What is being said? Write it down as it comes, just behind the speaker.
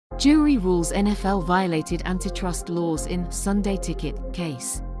Jury rules NFL violated antitrust laws in Sunday Ticket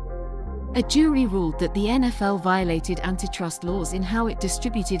case. A jury ruled that the NFL violated antitrust laws in how it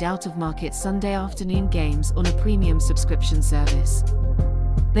distributed out-of-market Sunday afternoon games on a premium subscription service.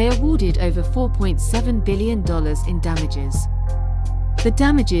 They awarded over $4.7 billion in damages. The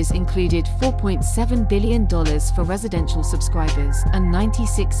damages included $4.7 billion for residential subscribers and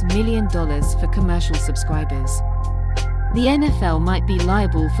 $96 million for commercial subscribers. The NFL might be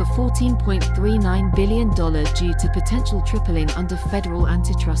liable for $14.39 billion due to potential tripling under federal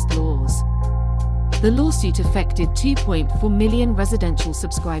antitrust laws. The lawsuit affected 2.4 million residential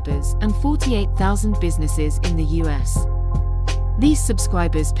subscribers and 48,000 businesses in the U.S. These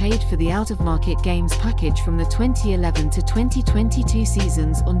subscribers paid for the out-of-market games package from the 2011 to 2022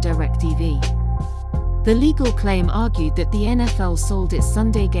 seasons on DirecTV. The legal claim argued that the NFL sold its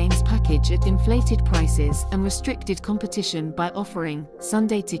Sunday games package at inflated prices and restricted competition by offering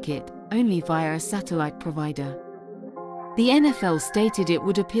Sunday Ticket only via a satellite provider. The NFL stated it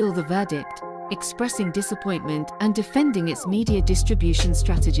would appeal the verdict, expressing disappointment and defending its media distribution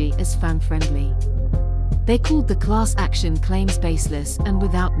strategy as fan-friendly. They called the class action claims baseless and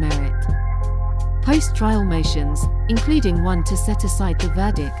without merit. Post-trial motions, including one to set aside the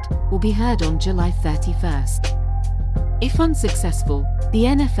verdict, will be heard on July 31st. If unsuccessful, the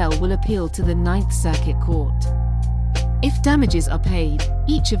NFL will appeal to the Ninth Circuit Court. If damages are paid,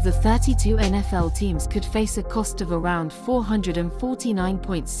 each of the 32 NFL teams could face a cost of around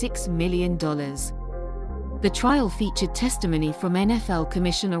 $449.6 million. The trial featured testimony from NFL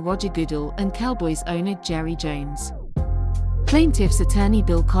Commissioner Roger Goodell and Cowboys owner Jerry Jones. Plaintiff's attorney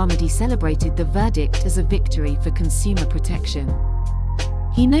Bill Carmody celebrated the verdict as a victory for consumer protection.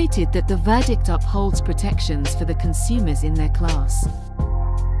 He noted that the verdict upholds protections for the consumers in their class.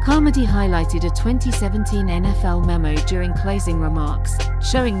 Carmody highlighted a 2017 NFL memo during closing remarks,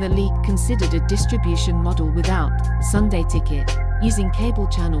 showing the league considered a distribution model without Sunday Ticket, using cable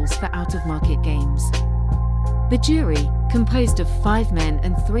channels for out-of-market games. The jury, composed of 5 men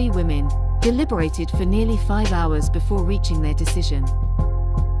and 3 women, deliberated for nearly 5 hours before reaching their decision.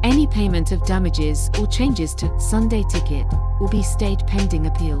 Any payment of damages or changes to Sunday Ticket will be stayed pending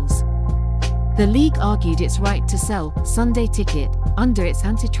appeals. The league argued its right to sell Sunday Ticket under its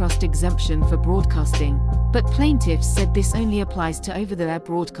antitrust exemption for broadcasting, but plaintiffs said this only applies to over-the-air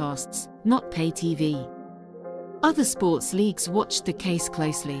broadcasts, not pay TV. Other sports leagues watched the case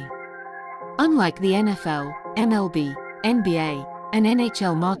closely. Unlike the NFL, MLB, NBA, and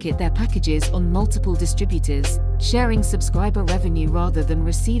NHL market their packages on multiple distributors, sharing subscriber revenue rather than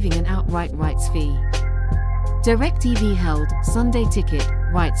receiving an outright rights fee. DirecTV held Sunday Ticket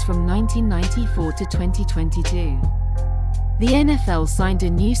rights from 1994 to 2022. The NFL signed a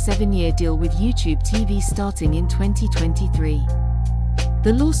new 7-year deal with YouTube TV starting in 2023.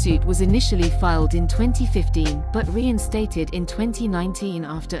 The lawsuit was initially filed in 2015 but reinstated in 2019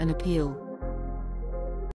 after an appeal.